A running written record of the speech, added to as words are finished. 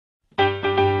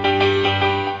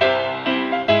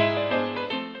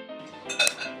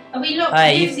we locked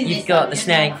Hey, you've got the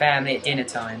Snelling family at dinner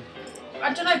time.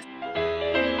 I don't know.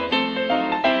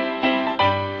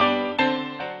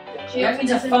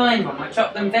 Everything's a fine one. I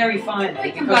chop them very finely.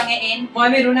 We can bung it in. My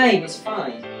middle name is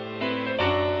Fine.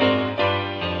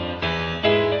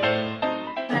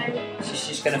 She's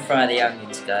just going to fry the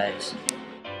onions, guys.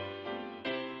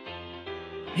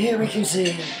 Here we can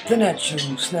see the natural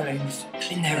Snellings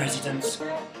in their residence,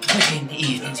 cooking the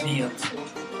evening's meals.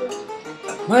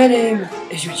 My name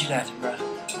is Richard Attenborough.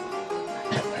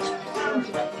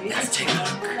 Let's take a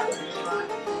look.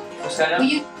 What's that?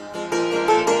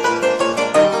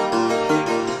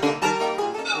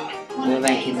 We're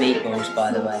making meatballs,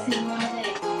 by the way.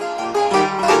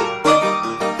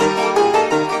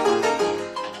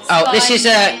 Oh, this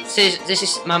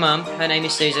is my mum. Her name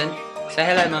is Susan. Say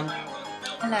hello, mum.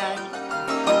 Hello.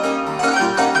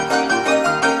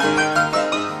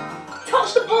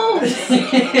 Touch the balls!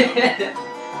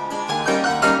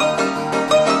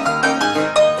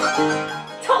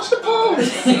 Touch the balls!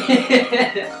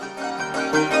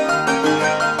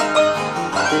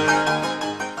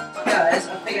 Guys, I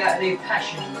figured out a new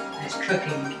passion, and it's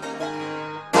cooking.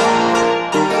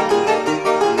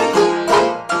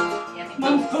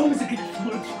 Mum's balls are gonna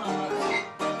fall apart.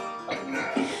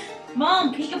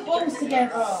 Mum, keep your balls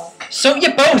together. Sort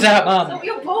your balls out, mum! Sort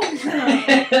your balls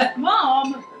out.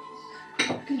 Mum,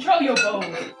 control your balls.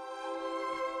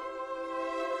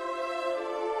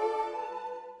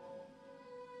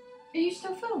 Are you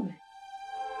still filming?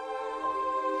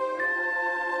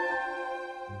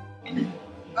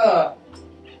 Oh,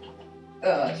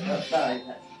 it's not fine.